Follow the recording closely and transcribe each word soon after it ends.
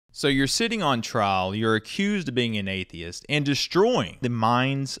So you're sitting on trial, you're accused of being an atheist and destroying the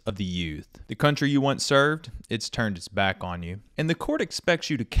minds of the youth. The country you once served, it's turned its back on you. And the court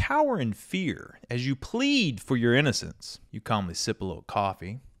expects you to cower in fear as you plead for your innocence. You calmly sip a little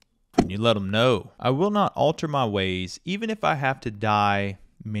coffee and you let them know, I will not alter my ways even if I have to die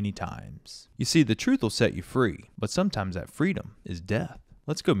many times. You see, the truth will set you free, but sometimes that freedom is death.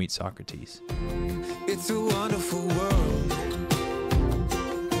 Let's go meet Socrates. It's a wonderful world.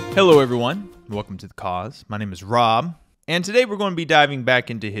 Hello everyone, welcome to The Cause. My name is Rob, and today we're going to be diving back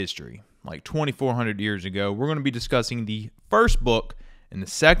into history. Like 2,400 years ago, we're going to be discussing the first book in the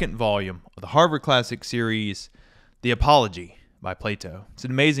second volume of the Harvard Classic series, The Apology by Plato. It's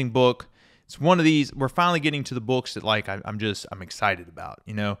an amazing book. It's one of these, we're finally getting to the books that I'm excited about.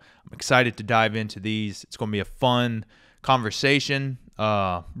 You know, I'm excited to dive into these. It's going to be a fun conversation.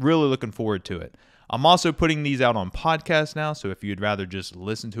 Really looking forward to it. I'm also putting these out on podcasts now, so if you'd rather just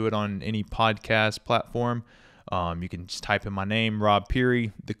listen to it on any podcast platform, you can just type in my name, Rob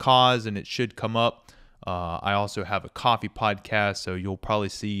Pirie, The Cause, and it should come up. I also have a coffee podcast, so you'll probably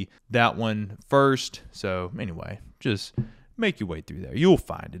see that one first. So anyway, just make your way through there. You'll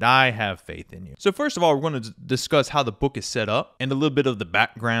find it. I have faith in you. So first of all, we're going to discuss how the book is set up and a little bit of the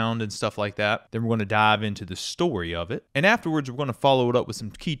background and stuff like that. Then we're going to dive into the story of it. And afterwards, we're going to follow it up with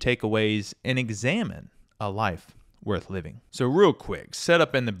some key takeaways and examine a life worth living. So real quick, set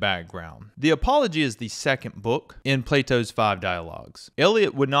up in the background. The Apology is the second book in Plato's 5 dialogues.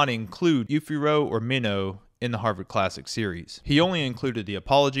 Eliot would not include Ep4 or Meno in the Harvard Classic series. He only included the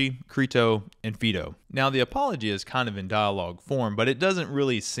Apology, Crito, and Phaedo. Now the Apology is kind of in dialogue form, but it doesn't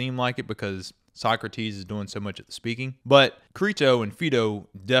really seem like it because Socrates is doing so much of the speaking. But Crito and Phaedo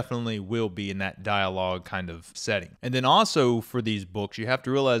definitely will be in that dialogue kind of setting. And then also for these books, you have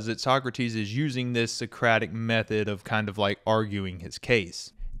to realize that Socrates is using this Socratic method of kind of like arguing his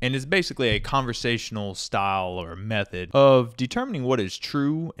case. And it's basically a conversational style or method of determining what is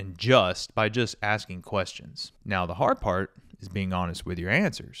true and just by just asking questions. Now, the hard part is being honest with your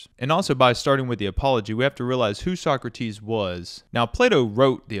answers. And also by starting with the Apology, we have to realize who Socrates was. Now, Plato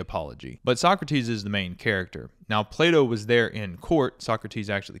wrote the Apology, but Socrates is the main character. Now, Plato was there in court. Socrates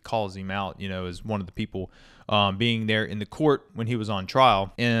actually calls him out, as one of the people being there in the court when he was on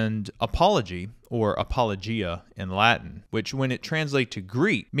trial. And apology, or apologia in Latin, which when it translates to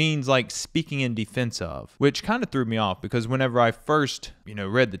Greek means like speaking in defense of, which kind of threw me off because whenever I first,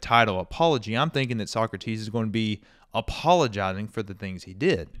 read the title Apology, I'm thinking that Socrates is going to be apologizing for the things he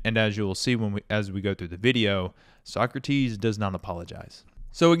did. And as you will see as we go through the video, Socrates does not apologize.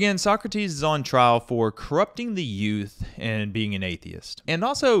 So again, Socrates is on trial for corrupting the youth and being an atheist. And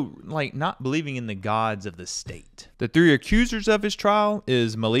also, not believing in the gods of the state. The three accusers of his trial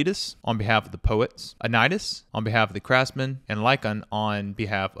is Meletus on behalf of the poets, Anytus on behalf of the craftsmen, and Lycon on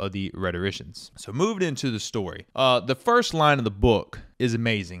behalf of the rhetoricians. So moving into the story. The first line of the book is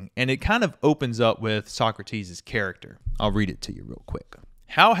amazing, and it kind of opens up with Socrates' character. I'll read it to you real quick.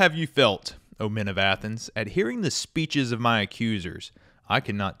 How have you felt, O men of Athens, at hearing the speeches of my accusers? I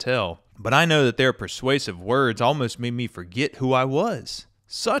cannot tell, but I know that their persuasive words almost made me forget who I was.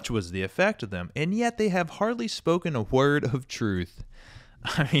 Such was the effect of them, and yet they have hardly spoken a word of truth.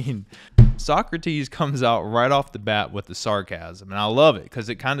 I mean, Socrates comes out right off the bat with the sarcasm, and I love it because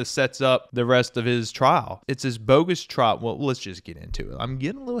it kind of sets up the rest of his trial. It's his bogus trial. Well, let's just get into it. I'm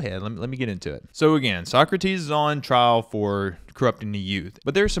getting a little ahead. Let me get into it. So again, Socrates is on trial for corrupting the youth.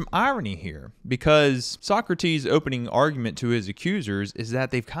 But there's some irony here because Socrates' opening argument to his accusers is that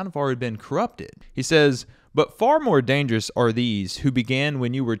they've kind of already been corrupted. He says, but far more dangerous are these who began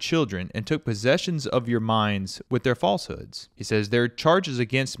when you were children and took possessions of your minds with their falsehoods. He says, their charges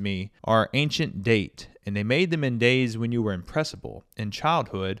against me are ancient date, and they made them in days when you were impressible, in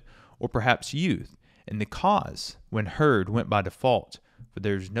childhood, or perhaps youth, and the cause, when heard, went by default, for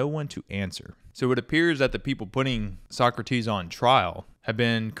there is no one to answer. So it appears that the people putting Socrates on trial have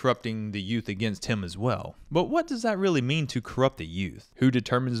been corrupting the youth against him as well. But what does that really mean to corrupt the youth? Who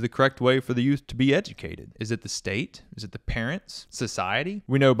determines the correct way for the youth to be educated? Is it the state? Is it the parents? Society?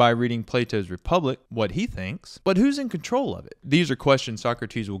 We know by reading Plato's Republic what he thinks, but who's in control of it? These are questions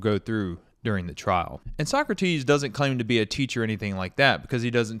Socrates will go through during the trial. And Socrates doesn't claim to be a teacher or anything like that because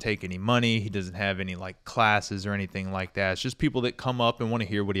he doesn't take any money. He doesn't have any classes or anything like that. It's just people that come up and want to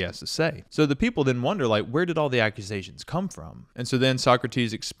hear what he has to say. So the people then wonder where did all the accusations come from? And so then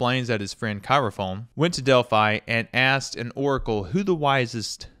Socrates explains that his friend Chaerephon went to Delphi and asked an oracle who the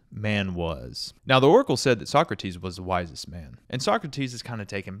wisest man was. Now, the oracle said that Socrates was the wisest man, and Socrates is kind of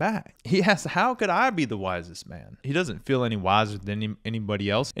taken back. He asks, how could I be the wisest man? He doesn't feel any wiser than anybody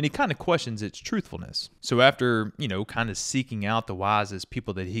else, and he kind of questions its truthfulness. So after, kind of seeking out the wisest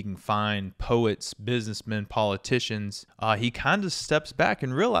people that he can find, poets, businessmen, politicians, he kind of steps back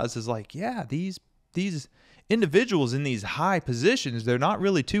and realizes, these individuals in these high positions, they're not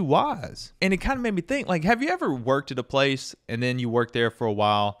really too wise. And it kind of made me think, have you ever worked at a place and then you work there for a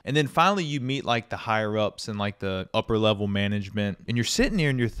while and then finally you meet the higher ups and the upper level management, and you're sitting there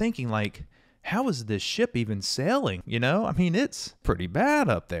and you're thinking how is this ship even sailing? It's pretty bad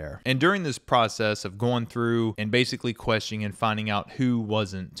up there. And during this process of going through and basically questioning and finding out who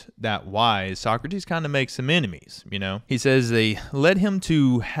wasn't that wise, Socrates kind of makes some enemies, He says they led him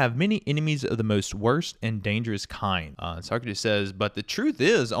to have many enemies of the most worst and dangerous kind. Socrates says, but the truth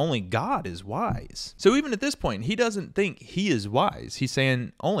is only God is wise. So even at this point, he doesn't think he is wise. He's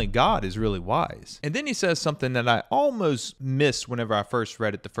saying only God is really wise. And then he says something that I almost missed whenever I first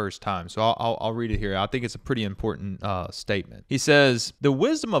read it the first time. So I'll read it here. I think it's a pretty important statement. He says, the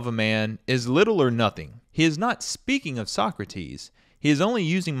wisdom of a man is little or nothing. He is not speaking of Socrates. He is only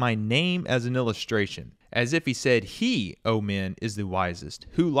using my name as an illustration, as if he said, he, O men, is the wisest,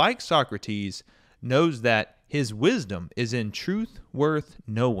 who, like Socrates, knows that his wisdom is in truth worth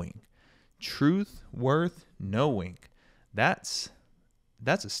knowing. Truth worth knowing. That's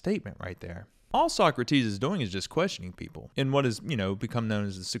a statement right there. All Socrates is doing is just questioning people in what has, become known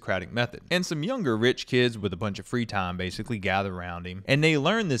as the Socratic method. And some younger rich kids with a bunch of free time basically gather around him and they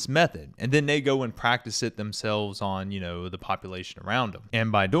learn this method, and then they go and practice it themselves on, the population around them.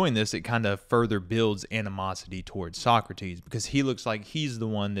 And by doing this, it kind of further builds animosity towards Socrates because he looks like he's the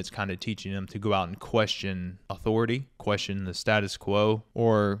one that's kind of teaching them to go out and question authority, question the status quo,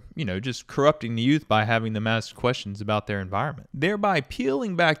 or, just corrupting the youth by having them ask questions about their environment, thereby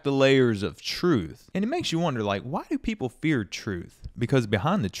peeling back the layers of truth. And it makes you wonder, why do people fear truth? Because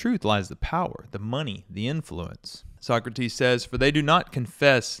behind the truth lies the power, the money, the influence. Socrates says, for they do not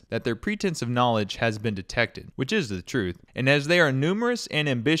confess that their pretense of knowledge has been detected, which is the truth. And as they are numerous and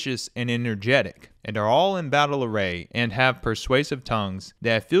ambitious and energetic, and are all in battle array, and have persuasive tongues,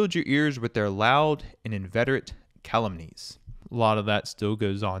 they have filled your ears with their loud and inveterate calumnies. A lot of that still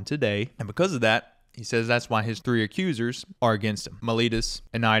goes on today. And because of that, he says that's why his three accusers are against him: Miletus,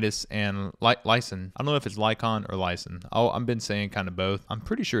 Anytus, and Lyson. I don't know if it's Lycon or Lyson. I've been saying kind of both. I'm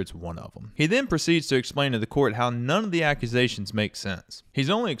pretty sure it's one of them. He then proceeds to explain to the court how none of the accusations make sense. He's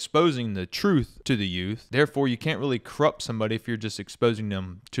only exposing the truth to the youth. Therefore, you can't really corrupt somebody if you're just exposing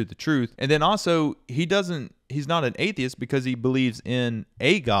them to the truth. And then also, he's not an atheist because he believes in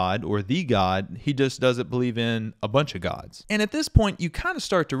a God or the God. He just doesn't believe in a bunch of gods. And at this point, you kind of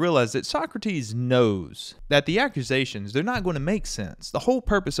start to realize that Socrates knows that the accusations, they're not going to make sense. The whole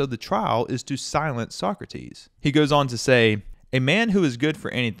purpose of the trial is to silence Socrates. He goes on to say, a man who is good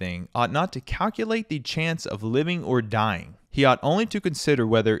for anything ought not to calculate the chance of living or dying. He ought only to consider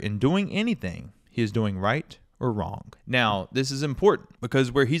whether in doing anything he is doing right or wrong. Now, this is important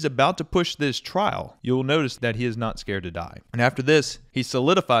because where he's about to push this trial, you'll notice that he is not scared to die. And after this, he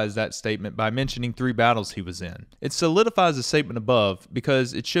solidifies that statement by mentioning 3 battles he was in. It solidifies the statement above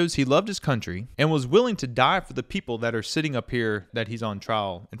because it shows he loved his country and was willing to die for the people that are sitting up here that he's on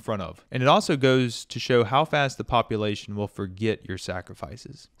trial in front of. And it also goes to show how fast the population will forget your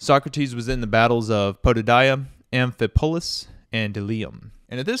sacrifices. Socrates was in the battles of Potidaea, Amphipolis, and Delium.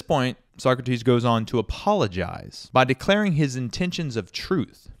 And at this point, Socrates goes on to apologize by declaring his intentions of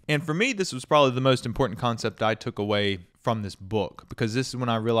truth. And for me, this was probably the most important concept I took away from this book, because this is when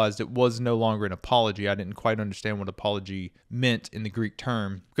I realized it was no longer an apology. I didn't quite understand what apology meant in the Greek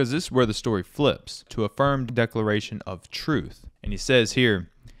term, because this is where the story flips to a firm declaration of truth. And he says here,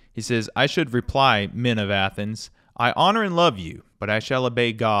 I should reply, men of Athens, I honor and love you, but I shall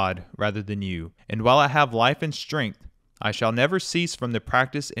obey God rather than you. And while I have life and strength, I shall never cease from the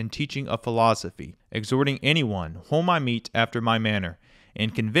practice and teaching of philosophy, exhorting anyone whom I meet after my manner,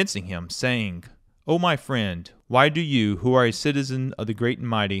 and convincing him, saying, O my friend, why do you, who are a citizen of the great and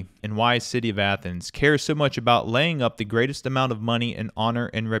mighty and wise city of Athens, care so much about laying up the greatest amount of money and honor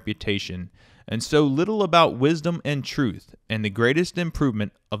and reputation, and so little about wisdom and truth, and the greatest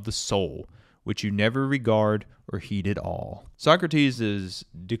improvement of the soul, which you never regard or heed at all? Socrates is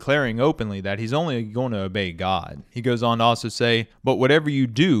declaring openly that he's only going to obey God. He goes on to also say, but whatever you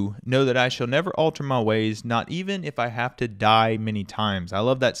do, know that I shall never alter my ways, not even if I have to die many times. I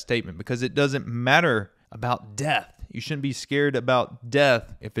love that statement because it doesn't matter about death. You shouldn't be scared about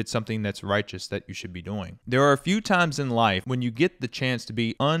death if it's something that's righteous that you should be doing. There are a few times in life when you get the chance to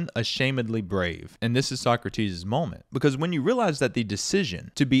be unashamedly brave, and this is Socrates' moment. Because when you realize that the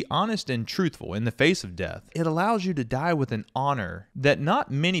decision to be honest and truthful in the face of death, it allows you to die with an honor that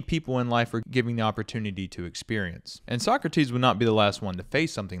not many people in life are giving the opportunity to experience. And Socrates would not be the last one to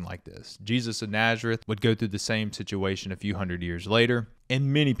face something like this. Jesus of Nazareth would go through the same situation a few hundred years later,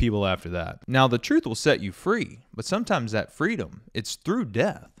 and many people after that. Now, the truth will set you free, but sometimes that freedom, it's through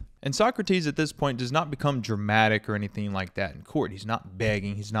death. And Socrates at this point does not become dramatic or anything like that in court. He's not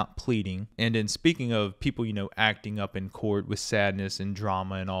begging, he's not pleading. And in speaking of people, acting up in court with sadness and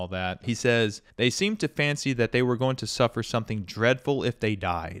drama and all that, he says, they seemed to fancy that they were going to suffer something dreadful if they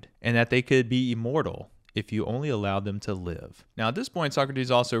died, and that they could be immortal if you only allowed them to live. Now, at this point,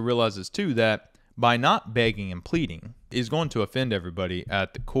 Socrates also realizes too that by not begging and pleading, he's going to offend everybody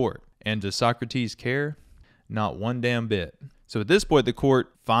at the court. And does Socrates care? Not one damn bit. So at this point, the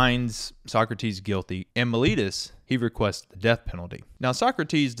court finds Socrates guilty, and Miletus, he requests the death penalty. Now,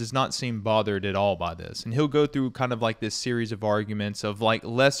 Socrates does not seem bothered at all by this, and he'll go through kind of like this series of arguments of like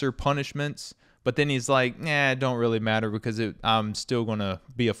lesser punishments, but then he's like, it don't really matter because I'm still going to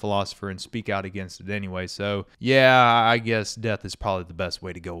be a philosopher and speak out against it anyway. So yeah, I guess death is probably the best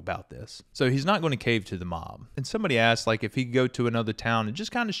way to go about this. So he's not going to cave to the mob. And somebody asked like if he could go to another town and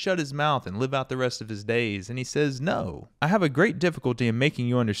just kind of shut his mouth and live out the rest of his days. And he says, no. I have a great difficulty in making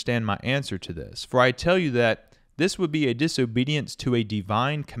you understand my answer to this. For I tell you that this would be a disobedience to a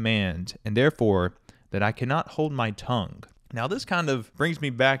divine command, and therefore that I cannot hold my tongue. Now, this kind of brings me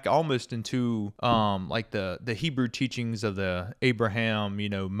back almost into like the Hebrew teachings of the Abraham,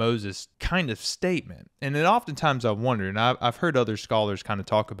 Moses kind of statement. And then oftentimes I've wondered, and I've heard other scholars kind of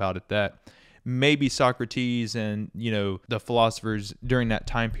talk about it, that maybe Socrates and, the philosophers during that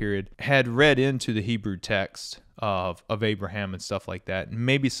time period had read into the Hebrew text of Abraham and stuff like that. And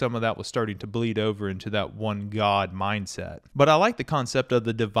maybe some of that was starting to bleed over into that one God mindset. But I like the concept of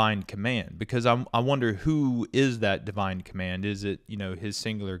the divine command, because I wonder, who is that divine command? Is it, his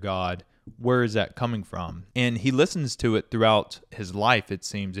singular God? Where is that coming from? And he listens to it throughout his life, it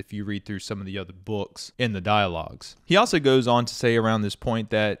seems, if you read through some of the other books in the dialogues. He also goes on to say around this point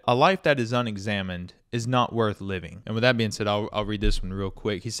that a life that is unexamined is not worth living. And with that being said, I'll read this one real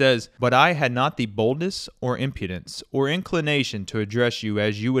quick. He says, but I had not the boldness or impudence or inclination to address you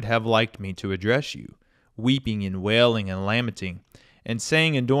as you would have liked me to address you, weeping and wailing and lamenting, and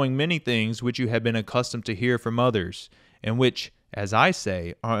saying and doing many things which you have been accustomed to hear from others, and which, as I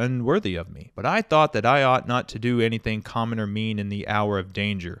say, are unworthy of me. But I thought that I ought not to do anything common or mean in the hour of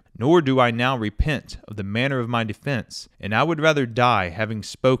danger, nor do I now repent of the manner of my defense, and I would rather die having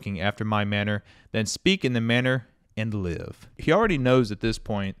spoken after my manner than speak in the manner and live. He already knows at this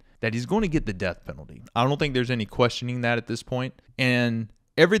point that he's going to get the death penalty. I don't think there's any questioning that at this point. And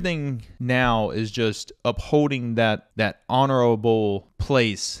everything now is just upholding that honorable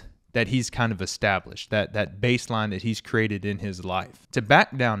place that he's kind of established, that baseline that he's created in his life. To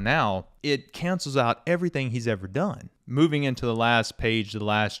back down now, it cancels out everything he's ever done. Moving into the last page, the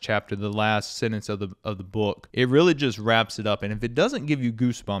last chapter, the last sentence of the book, it really just wraps it up. And if it doesn't give you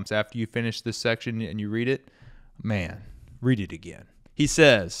goosebumps after you finish this section and you read it, man, read it again. He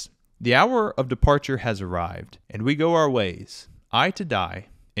says, the hour of departure has arrived, and we go our ways, I to die,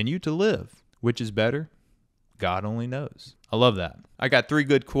 and you to live. Which is better? God only knows. I love that. I got 3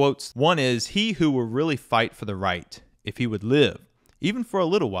 good quotes. One is, he who will really fight for the right, if he would live, even for a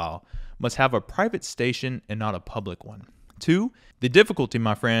little while, must have a private station and not a public one. 2, the difficulty,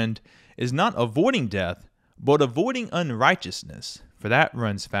 my friend, is not avoiding death, but avoiding unrighteousness, for that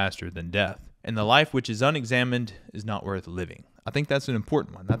runs faster than death. And the life which is unexamined is not worth living. I think that's an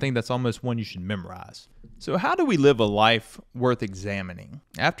important one. I think that's almost one you should memorize. So how do we live a life worth examining?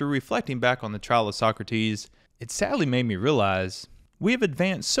 After reflecting back on the trial of Socrates, it sadly made me realize we have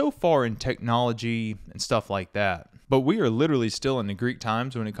advanced so far in technology and stuff like that, but we are literally still in the Greek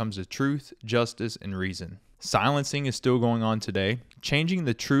times when it comes to truth, justice, and reason. Silencing is still going on today. Changing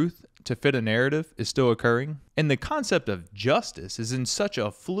the truth to fit a narrative is still occurring. And the concept of justice is in such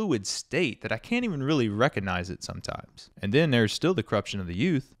a fluid state that I can't even really recognize it sometimes. And then there's still the corruption of the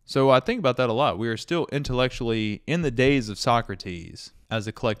youth. So I think about that a lot. We are still intellectually in the days of Socrates as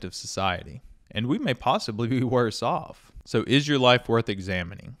a collective society. And we may possibly be worse off. So is your life worth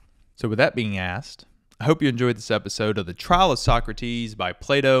examining? So with that being asked, I hope you enjoyed this episode of The Trial of Socrates by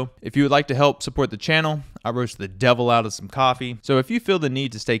Plato. If you would like to help support the channel, I roast the devil out of some coffee. So if you feel the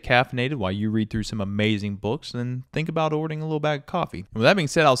need to stay caffeinated while you read through some amazing books, then think about ordering a little bag of coffee. And with that being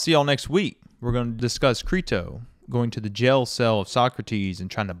said, I'll see y'all next week. We're going to discuss Crito, going to the jail cell of Socrates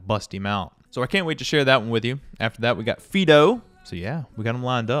and trying to bust him out. So I can't wait to share that one with you. After that, we got Fido. So yeah, we got them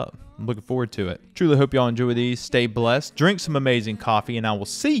lined up. I'm looking forward to it. Truly hope y'all enjoy these. Stay blessed. Drink some amazing coffee, and I will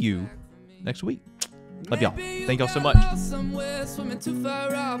see you next week. Love y'all. Thank y'all so much. Somewhere swimming too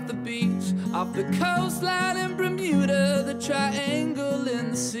far off the beach, off the coastline in Bermuda, the triangle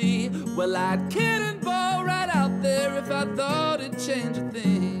in the sea. Well, I'd cannonball right out there if I thought it'd change a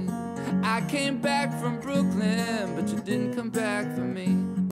thing. I came back from Brooklyn, but you didn't come back for me.